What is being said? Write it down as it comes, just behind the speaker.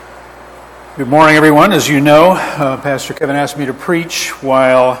Good morning, everyone. As you know, Pastor Kevin asked me to preach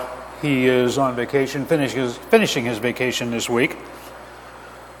while he is on vacation, finishing his vacation this week.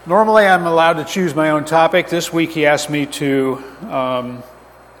 Normally, I'm allowed to choose my own topic. This week, he asked me to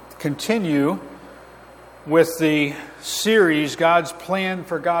continue with the series, God's Plan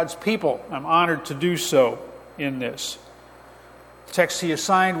for God's People. I'm honored to do so in this. The text he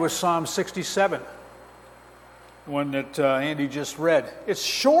assigned was Psalm 67, the one that Andy just read. It's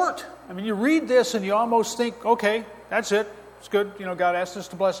short. I mean, you read this and you almost think, okay, that's it. It's good. You know, God asked us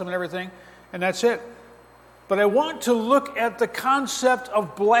to bless them and everything, and that's it. But I want to look at the concept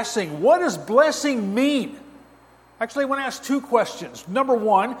of blessing. What does blessing mean? Actually, I want to ask two questions. Number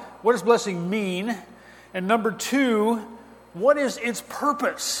one, what does blessing mean? And number two, what is its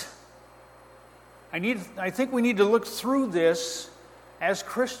purpose? I think we need to look through this as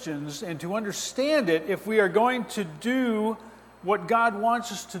Christians and to understand it if we are going to do what God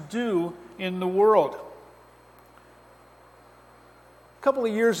wants us to do in the world. A couple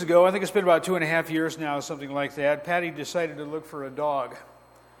of years ago, I think it's been about 2.5 years now, something like that, Patty decided to look for a dog.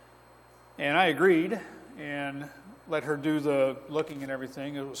 And I agreed and let her do the looking and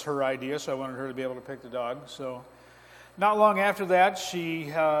everything. It was her idea, so I wanted her to be able to pick the dog. So not long after that,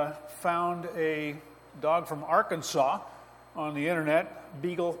 she found a dog from Arkansas on the internet,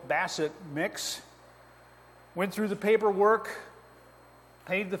 Beagle Basset mix. Went through the paperwork,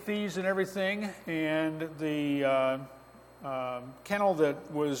 paid the fees and everything, and the kennel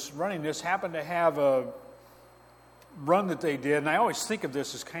that was running this happened to have a run that they did, and I always think of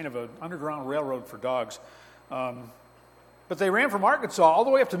this as kind of an underground railroad for dogs. But they ran from Arkansas all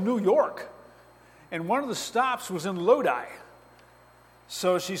the way up to New York, and one of the stops was in Lodi.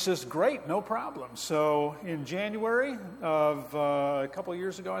 So she says, great, no problem. So in January of a couple of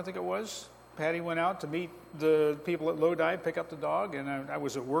years ago, I think it was, Patty went out to meet the people at Lodi, pick up the dog, and I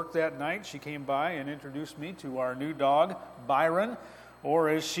was at work that night. She came by and introduced me to our new dog, Byron, or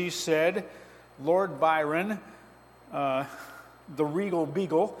as she said, Lord Byron, the Regal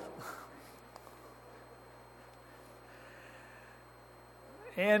Beagle.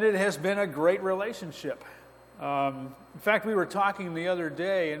 And it has been a great relationship. In fact, we were talking the other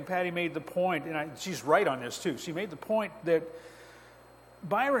day, and Patty made the point, and she's right on this too. She made the point that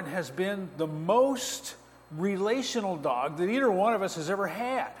Byron has been the most relational dog that either one of us has ever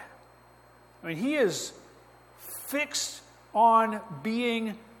had. I mean, he is fixed on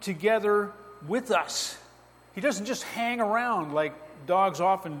being together with us. He doesn't just hang around like dogs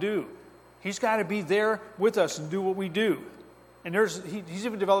often do. He's got to be there with us and do what we do. And he's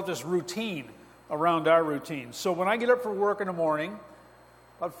even developed this routine around our routine. So when I get up for work in the morning,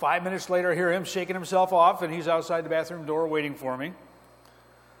 about 5 minutes later, I hear him shaking himself off, and he's outside the bathroom door waiting for me.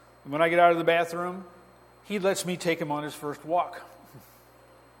 And when I get out of the bathroom, he lets me take him on his first walk.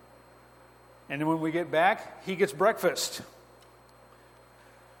 And then when we get back, he gets breakfast.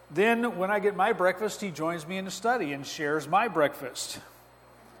 Then when I get my breakfast, he joins me in the study and shares my breakfast.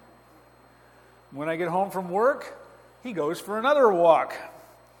 When I get home from work, he goes for another walk.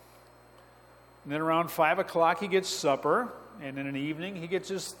 And then around 5 o'clock, he gets supper. And then in the evening, he gets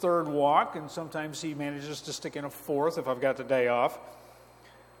his third walk. And sometimes he manages to stick in a fourth if I've got the day off.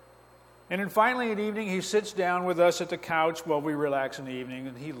 And then finally in the evening, he sits down with us at the couch while we relax in the evening.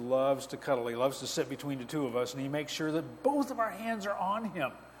 And he loves to cuddle. He loves to sit between the two of us. And he makes sure that both of our hands are on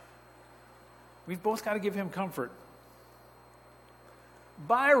him. We've both got to give him comfort.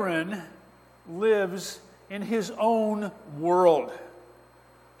 Byron lives in his own world.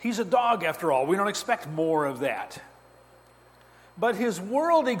 He's a dog, after all. We don't expect more of that. But his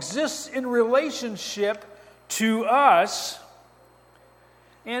world exists in relationship to us.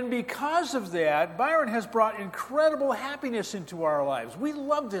 And because of that, Byron has brought incredible happiness into our lives. We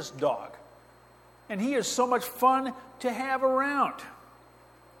love this dog. And he is so much fun to have around.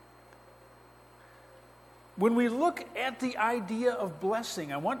 When we look at the idea of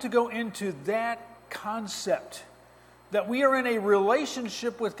blessing, I want to go into that concept. That we are in a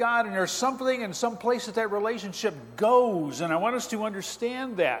relationship with God, and there's something in some place that relationship goes, and I want us to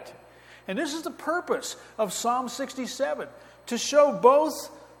understand that. And this is the purpose of Psalm 67, to show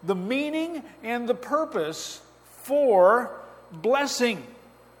both the meaning and the purpose for blessing.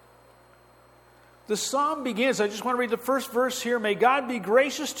 The psalm begins, I just want to read the first verse here, may God be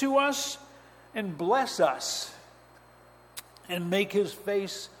gracious to us and bless us, and make his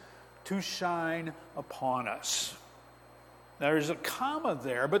face to shine upon us. There's a comma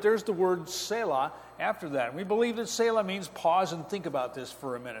there, but there's the word Selah after that. We believe that Selah means pause and think about this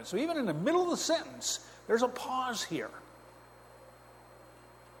for a minute. So even in the middle of the sentence, there's a pause here.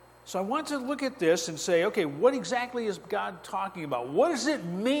 So I want to look at this and say, okay, what exactly is God talking about? What does it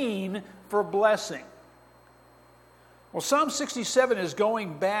mean for blessing? Well, Psalm 67 is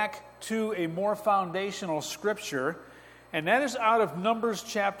going back to a more foundational scripture, and that is out of Numbers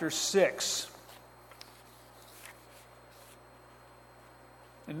chapter 6.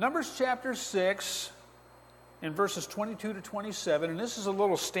 In Numbers chapter 6, in verses 22 to 27, and this is a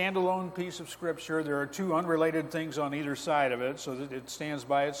little standalone piece of scripture. There are two unrelated things on either side of it, so that it stands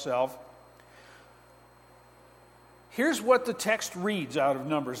by itself. Here's what the text reads out of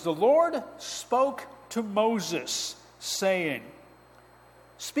Numbers. The Lord spoke to Moses, saying,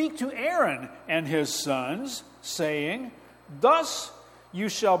 "Speak to Aaron and his sons, saying, Thus you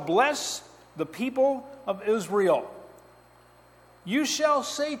shall bless the people of Israel. You shall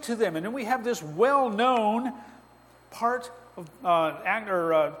say to them," and then we have this well-known part of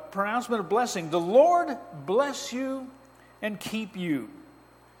pronouncement of blessing. "The Lord bless you and keep you.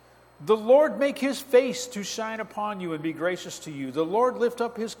 The Lord make his face to shine upon you and be gracious to you. The Lord lift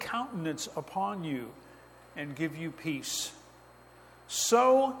up his countenance upon you and give you peace.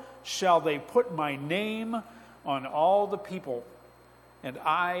 So shall they put my name on all the people, and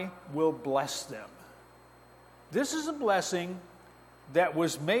I will bless them." This is a blessing that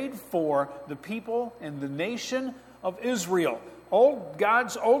was made for the people and the nation of Israel,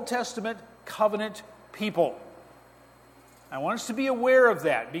 God's Old Testament covenant people. I want us to be aware of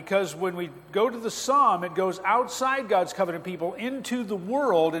that, because when we go to the psalm, it goes outside God's covenant people into the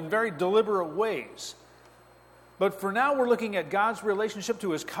world in very deliberate ways. But for now, we're looking at God's relationship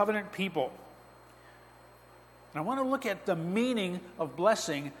to his covenant people. And I want to look at the meaning of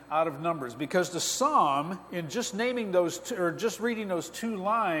blessing out of Numbers, because the psalm, in just naming those or just reading those two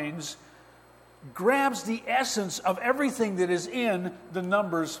lines, grabs the essence of everything that is in the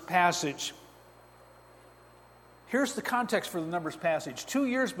Numbers passage. Here's the context for the Numbers passage. 2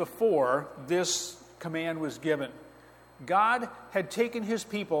 years before this command was given, God had taken his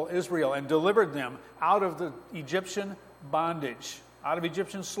people, Israel, and delivered them out of the Egyptian bondage, out of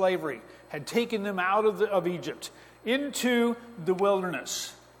Egyptian slavery, had taken them out of Egypt into the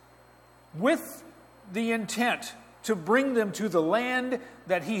wilderness with the intent to bring them to the land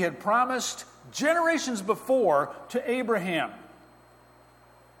that he had promised generations before to Abraham.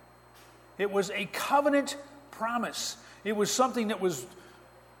 It was a covenant promise. It was something that was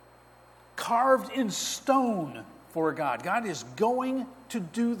carved in stone for God. God is going to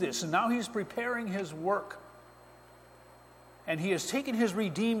do this, and now he's preparing his work. And he has taken his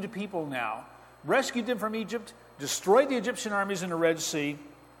redeemed people now, rescued them from Egypt, destroyed the Egyptian armies in the Red Sea,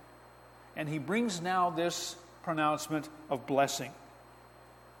 and he brings now this pronouncement of blessing.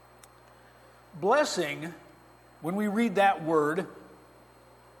 Blessing, when we read that word,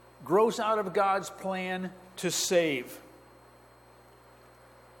 grows out of God's plan to save.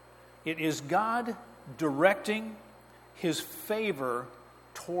 It is God directing his favor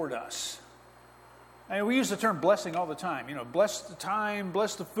toward us. I mean, we use the term blessing all the time. Bless the time,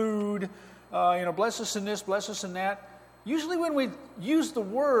 bless the food, bless us in this, bless us in that. Usually when we use the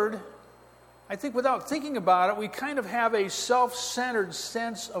word, I think without thinking about it, we kind of have a self-centered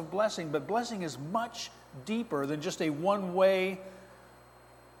sense of blessing. But blessing is much deeper than just a one-way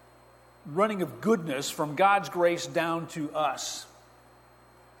running of goodness from God's grace down to us.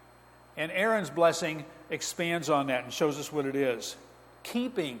 And Aaron's blessing expands on that and shows us what it is.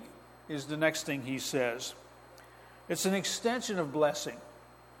 Keeping is the next thing he says. It's an extension of blessing.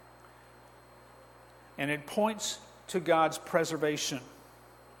 And it points to God's preservation.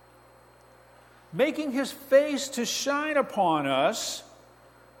 Making his face to shine upon us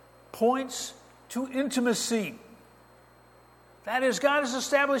points to intimacy. That is, God is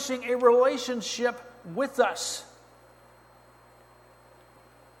establishing a relationship with us.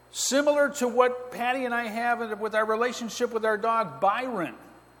 Similar to what Patty and I have with our relationship with our dog, Byron.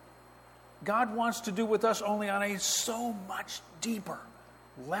 God wants to do with us only on a so much deeper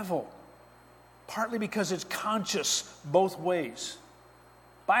level. Partly because it's conscious both ways.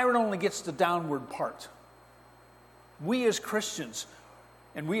 Byron only gets the downward part. We as Christians,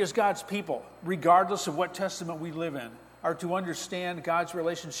 and we as God's people, regardless of what testament we live in, are to understand God's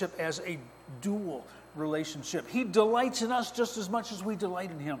relationship as a dual relationship. He delights in us just as much as we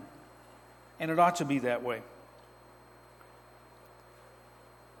delight in him. And it ought to be that way.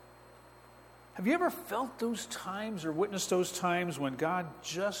 Have you ever felt those times or witnessed those times when God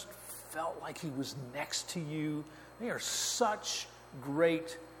just felt like he was next to you? They are such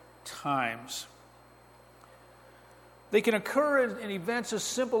great times. They can occur in events as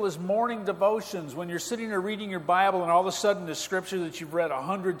simple as morning devotions, when you're sitting there reading your Bible and all of a sudden the scripture that you've read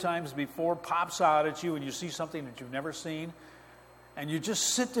 100 times before pops out at you and you see something that you've never seen. And you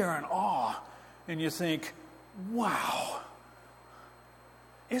just sit there in awe and you think, wow,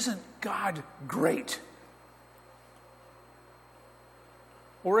 isn't God great?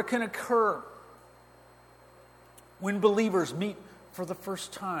 Or it can occur when believers meet for the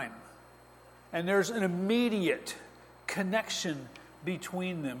first time and there's an immediate connection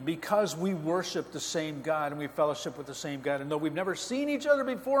between them because we worship the same God and we fellowship with the same God. And though we've never seen each other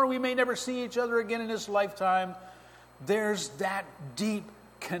before and we may never see each other again in this lifetime, there's that deep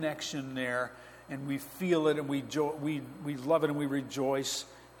connection there, and we feel it and we love it and we rejoice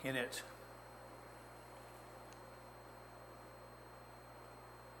in it.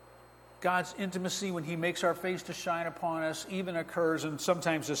 God's intimacy, when He makes our face to shine upon us, even occurs, and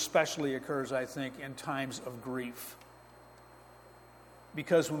sometimes especially occurs, I think, in times of grief.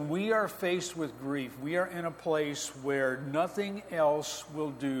 Because when we are faced with grief, we are in a place where nothing else will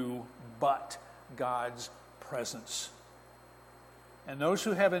do but God's presence. And those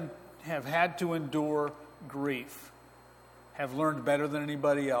who have had to endure grief have learned better than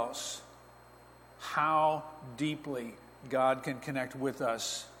anybody else how deeply God can connect with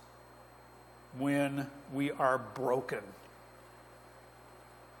us when we are broken.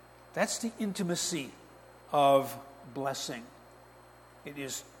 That's the intimacy of blessing. It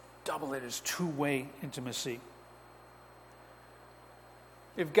is double, it is two-way intimacy.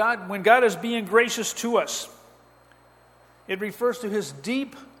 When God is being gracious to us, it refers to His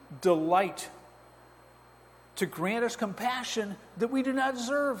deep delight to grant us compassion that we do not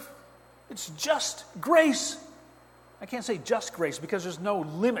deserve. It's just grace. I can't say just grace because there's no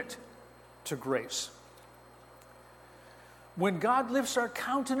limit to grace. When God lifts our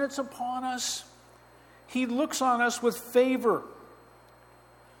countenance upon us, He looks on us with favor.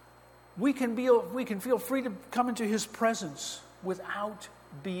 We can feel free to come into His presence without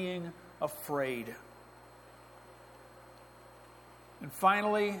being afraid. And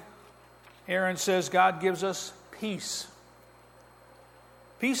finally, Aaron says God gives us peace.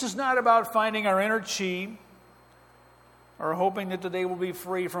 Peace is not about finding our inner chi or hoping that the day will be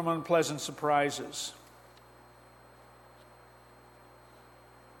free from unpleasant surprises.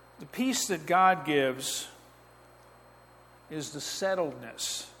 The peace that God gives is the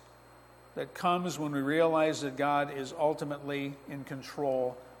settledness that comes when we realize that God is ultimately in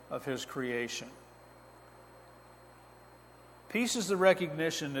control of His creation. Peace is the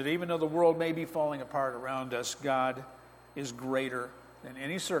recognition that even though the world may be falling apart around us, God is greater than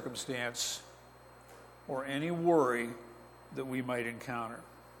any circumstance or any worry that we might encounter.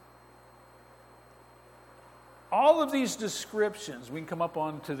 All of these descriptions, we can come up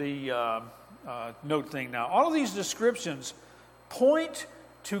onto the note thing now. All of these descriptions point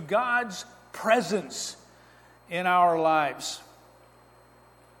to God's presence in our lives.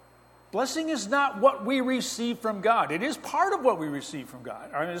 Blessing is not what we receive from God. It is part of what we receive from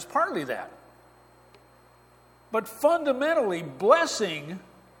God. I mean, it's partly that. But fundamentally, blessing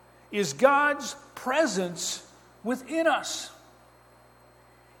is God's presence within us.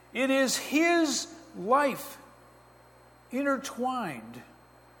 It is His life intertwined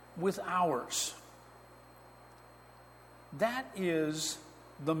with ours. That is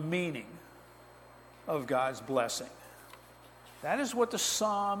the meaning of God's blessing. That is what the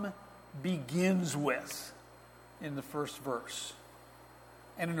psalm begins with in the first verse.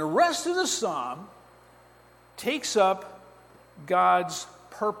 And in the rest of the psalm takes up God's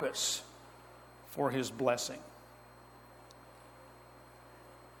purpose for His blessing.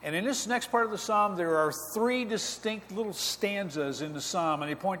 And in this next part of the psalm, there are three distinct little stanzas in the psalm,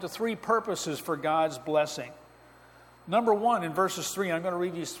 and they point to three purposes for God's blessing. Number one, in verses 3, I'm going to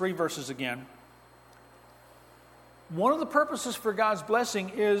read these three verses again. One of the purposes for God's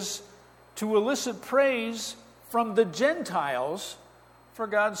blessing is to elicit praise from the Gentiles for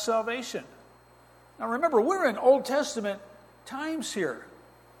God's salvation. Now remember, we're in Old Testament times here.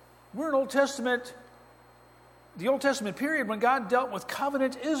 We're in the Old Testament period when God dealt with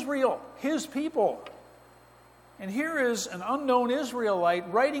covenant Israel, His people. And here is an unknown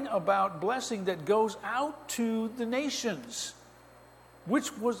Israelite writing about blessing that goes out to the nations,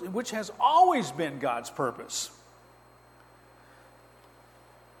 which has always been God's purpose.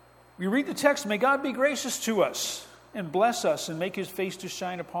 We read the text, "May God be gracious to us and bless us and make His face to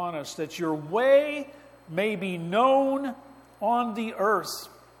shine upon us, that your way may be known on the earth,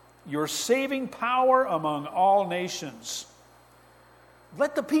 your saving power among all nations.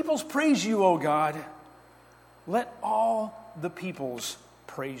 Let the peoples praise you, O God. Let all the peoples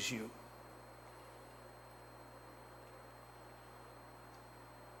praise you."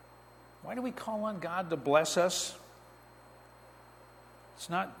 Why do we call on God to bless us? It's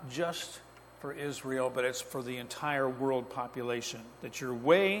not just for Israel, but it's for the entire world population, that your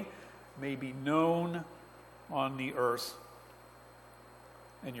way may be known on the earth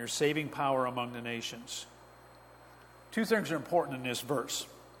and your saving power among the nations. Two things are important in this verse.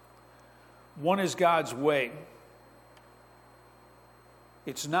 One is God's way.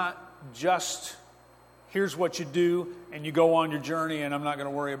 It's not just, here's what you do, and you go on your journey, and I'm not going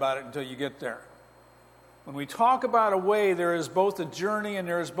to worry about it until you get there. When we talk about a way, there is both a journey and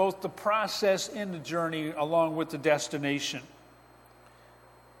there is both the process in the journey along with the destination.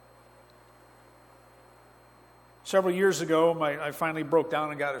 Several years ago, I finally broke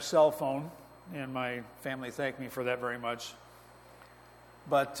down and got a cell phone, and my family thanked me for that very much.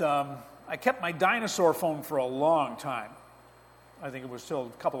 But I kept my dinosaur phone for a long time. I think it was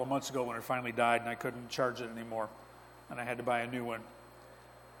still a couple of months ago when it finally died and I couldn't charge it anymore, and I had to buy a new one.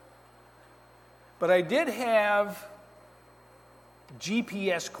 But I did have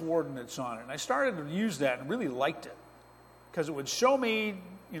GPS coordinates on it, and I started to use that and really liked it because it would show me,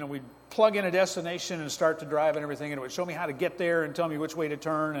 we'd plug in a destination and start to drive and everything, and it would show me how to get there and tell me which way to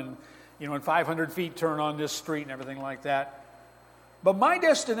turn, and in 500 feet turn on this street and everything like that. But my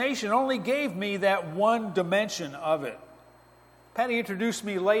destination only gave me that one dimension of it. Patty introduced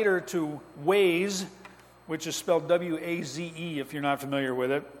me later to Waze, which is spelled W-A-Z-E if you're not familiar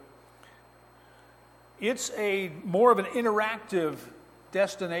with it. It's more of an interactive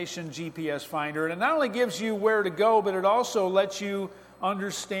destination GPS finder, and it not only gives you where to go, but it also lets you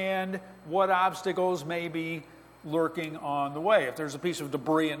understand what obstacles may be lurking on the way. If there's a piece of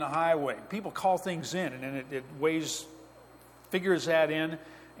debris in the highway, people call things in, and then it figures that in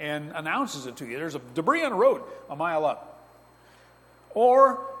and announces it to you. There's a debris on the road a mile up.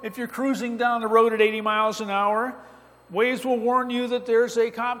 Or if you're cruising down the road at 80 miles an hour, Waze will warn you that there's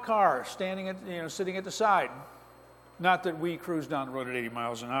a cop car sitting at the side. Not that we cruise down the road at 80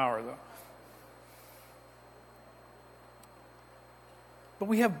 miles an hour, though. But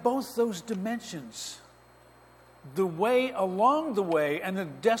we have both those dimensions. The way along the way and the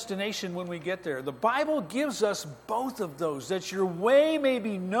destination when we get there. The Bible gives us both of those, that your way may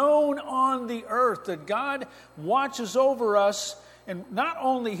be known on the earth, that God watches over us, and not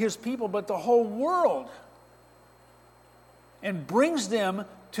only his people, but the whole world, and brings them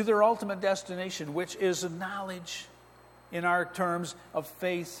to their ultimate destination, which is a knowledge, in our terms, of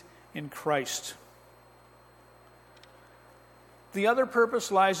faith in Christ. The other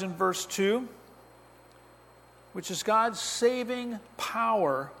purpose lies in verse 2, which is God's saving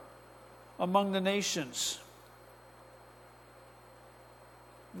power among the nations.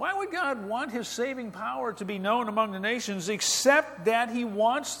 Why would God want his saving power to be known among the nations, except that he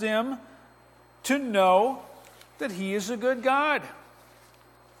wants them to know that he is a good God?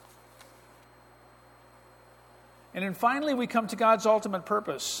 And then finally we come to God's ultimate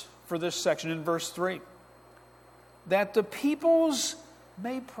purpose for this section in verse 3. That the peoples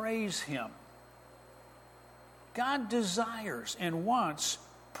may praise him. God desires and wants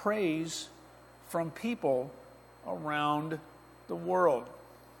praise from people around the world.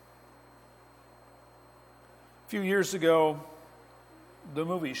 A few years ago, the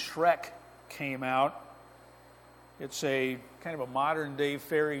movie Shrek came out. It's a kind of a modern-day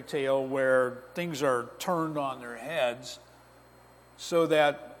fairy tale where things are turned on their heads so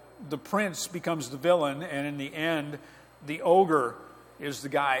that the prince becomes the villain, and in the end, the ogre is the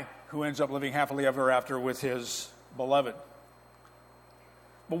guy who ends up living happily ever after with his beloved.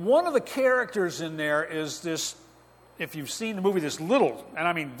 But one of the characters in there is this, if you've seen the movie, this little, and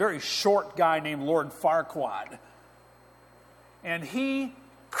I mean very short guy named Lord Farquaad. And he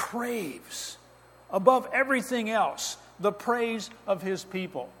craves, above everything else, the praise of his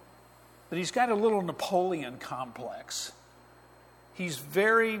people. But he's got a little Napoleon complex. He's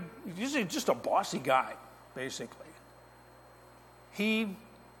just a bossy guy, basically. He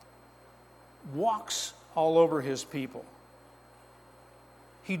walks all over his people.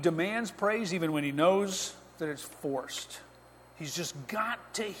 He demands praise even when he knows that it's forced. He's just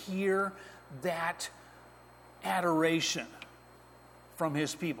got to hear that adoration from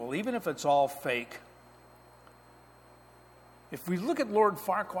his people, even if it's all fake. If we look at Lord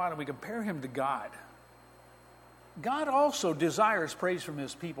Farquaad and we compare him to God, God also desires praise from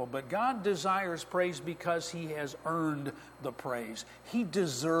his people, but God desires praise because he has earned the praise. He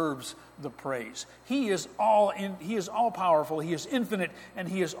deserves the praise. He is all powerful, he is infinite, and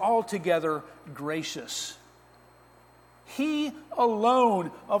he is altogether gracious. He alone,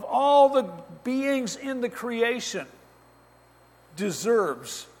 of all the beings in the creation,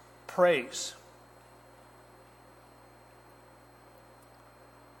 deserves praise.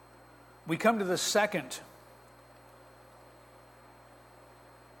 We come to the second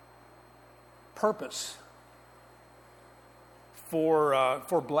purpose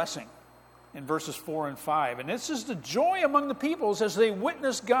for blessing in verses 4 and 5. And this is the joy among the peoples as they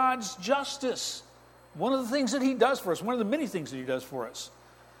witness God's justice. One of the things that he does for us, one of the many things that he does for us.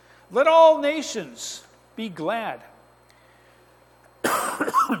 Let all nations be glad.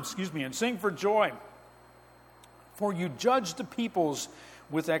 Excuse me, and sing for joy. For you judge the peoples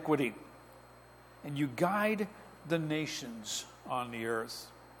with equity, and you guide the nations on the earth.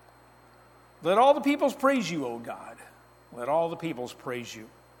 Let all the peoples praise you, O God. Let all the peoples praise you.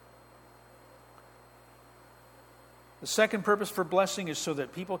 The second purpose for blessing is so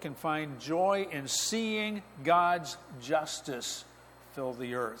that people can find joy in seeing God's justice fill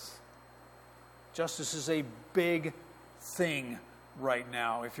the earth. Justice is a big thing right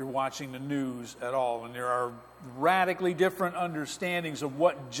now, if you're watching the news at all. And there are radically different understandings of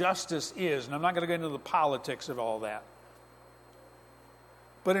what justice is. And I'm not going to go into the politics of all that.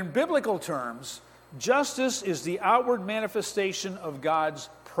 But in biblical terms, justice is the outward manifestation of God's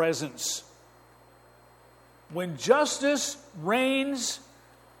presence. When justice reigns,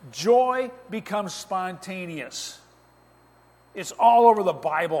 joy becomes spontaneous. It's all over the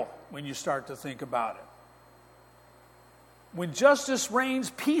Bible when you start to think about it. When justice reigns,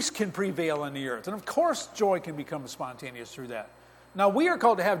 peace can prevail in the earth. And of course, joy can become spontaneous through that. Now, we are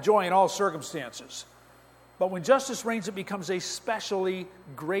called to have joy in all circumstances. But when justice reigns, it becomes a specially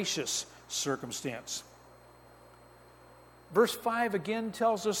gracious circumstance. Verse 5 again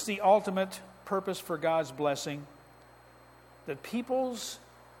tells us the ultimate purpose for God's blessing, that peoples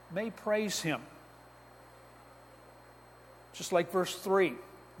may praise him. Just like verse 3.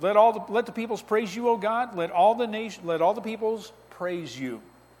 Let the peoples praise you, O God. Let all the peoples praise you.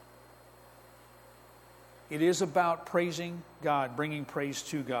 It is about praising God, bringing praise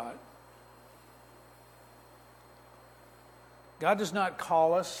to God. God does not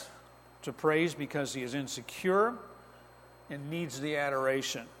call us to praise because he is insecure and needs the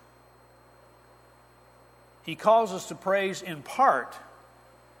adoration. He calls us to praise in part,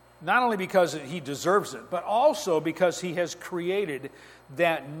 not only because he deserves it, but also because he has created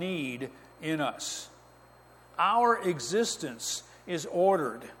that need in us. Our existence is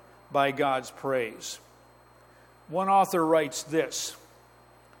ordered by God's praise. One author writes this: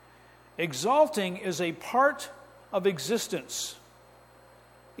 exalting is a part of existence.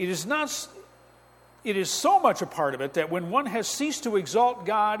 It is so much a part of it that when one has ceased to exalt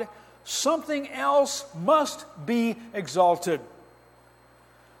God, something else must be exalted.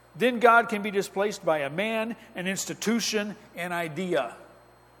 Then God can be displaced by a man, an institution, an idea.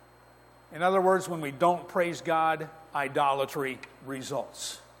 In other words, when we don't praise God, idolatry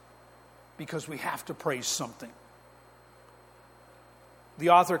results. Because we have to praise something.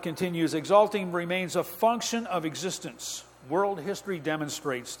 The author continues, exalting remains a function of existence. World history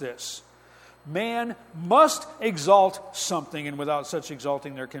demonstrates this. Man must exalt something, and without such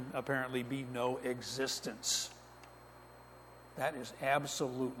exalting, there can apparently be no existence. That is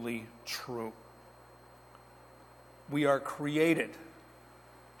absolutely true. We are created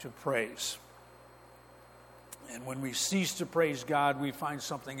to praise. And when we cease to praise God, we find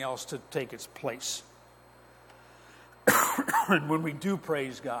something else to take its place. And when we do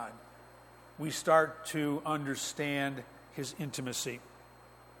praise God, we start to understand his intimacy.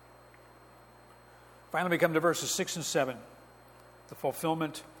 Finally, we come to verses 6 and 7, the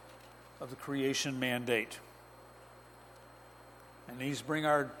fulfillment of the creation mandate. And these bring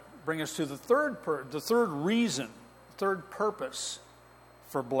us to the third reason, third purpose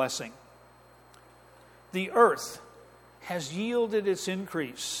for blessing. The earth has yielded its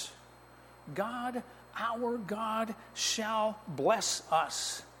increase. God, our God, shall bless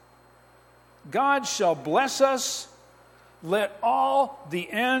us. God shall bless us. Let all the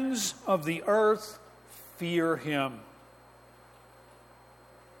ends of the earth fear him.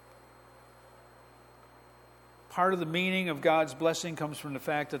 Part of the meaning of God's blessing comes from the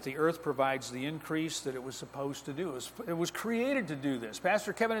fact that the earth provides the increase that it was supposed to do. It was created to do this.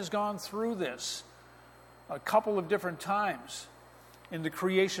 Pastor Kevin has gone through this a couple of different times in the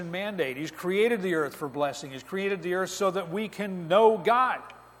creation mandate. He's created the earth for blessing. He's created the earth so that we can know God.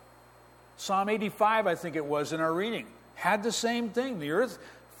 Psalm 85, I think it was, in our reading, had the same thing. The earth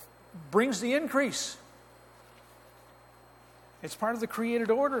brings the increase. It's part of the created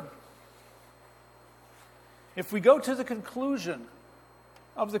order. If we go to the conclusion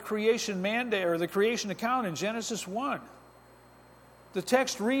of the creation mandate or the creation account in Genesis 1, the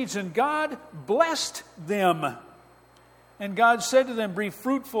text reads, and God blessed them. And God said to them, be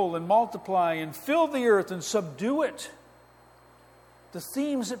fruitful and multiply and fill the earth and subdue it. The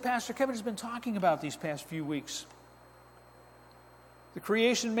themes that Pastor Kevin has been talking about these past few weeks. The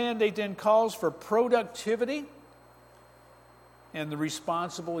creation mandate then calls for productivity and the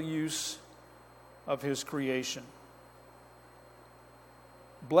responsible use of his creation.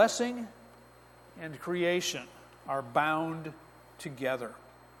 Blessing and creation are bound together,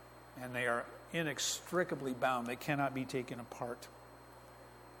 and they are inextricably bound. They cannot be taken apart.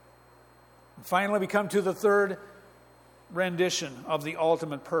 And finally, we come to the third rendition of the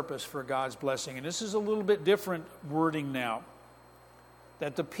ultimate purpose for God's blessing. And this is a little bit different wording now.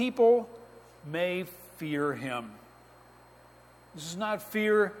 That the people may fear him. This is not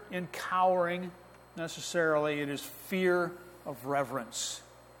fear in cowering necessarily. It is fear of reverence.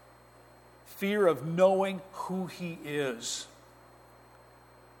 Fear of knowing who he is.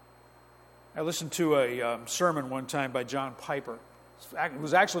 I listened to a sermon one time by John Piper. It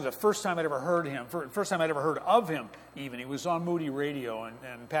was actually the first time I'd ever heard him, first time I'd ever heard of him even. He was on Moody Radio,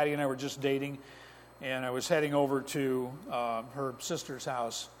 and Patty and I were just dating, and I was heading over to her sister's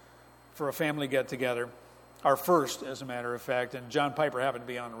house for a family get-together, our first, as a matter of fact, and John Piper happened to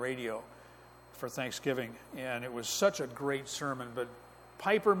be on the radio for Thanksgiving, and it was such a great sermon, but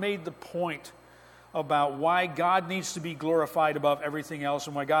Piper made the point about why God needs to be glorified above everything else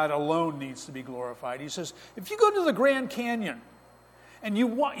and why God alone needs to be glorified. He says, if you go to the Grand Canyon and you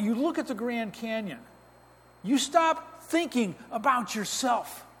look at the Grand Canyon, you stop thinking about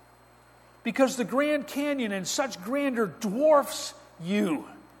yourself because the Grand Canyon in such grandeur dwarfs you.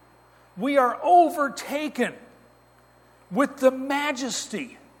 We are overtaken with the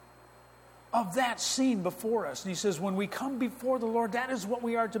majesty of that scene before us. And he says, when we come before the Lord, that is what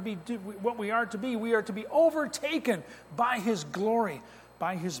we are to be. We are to be overtaken by his glory,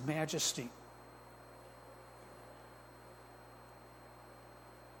 by his majesty.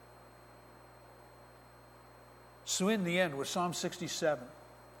 So in the end, with Psalm 67,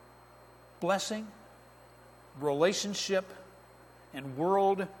 blessing, relationship, and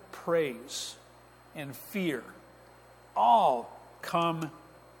world praise and fear all come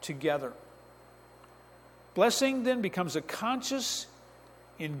together. Blessing then becomes a conscious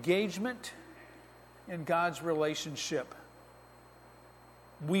engagement in God's relationship.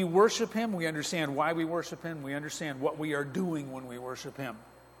 We worship him. We understand why we worship him. We understand what we are doing when we worship him.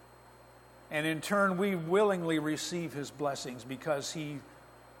 And in turn, we willingly receive his blessings because he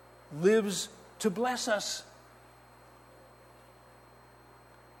lives to bless us.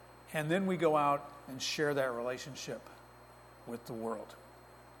 And then we go out and share that relationship with the world.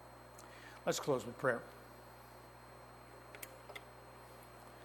 Let's close with prayer.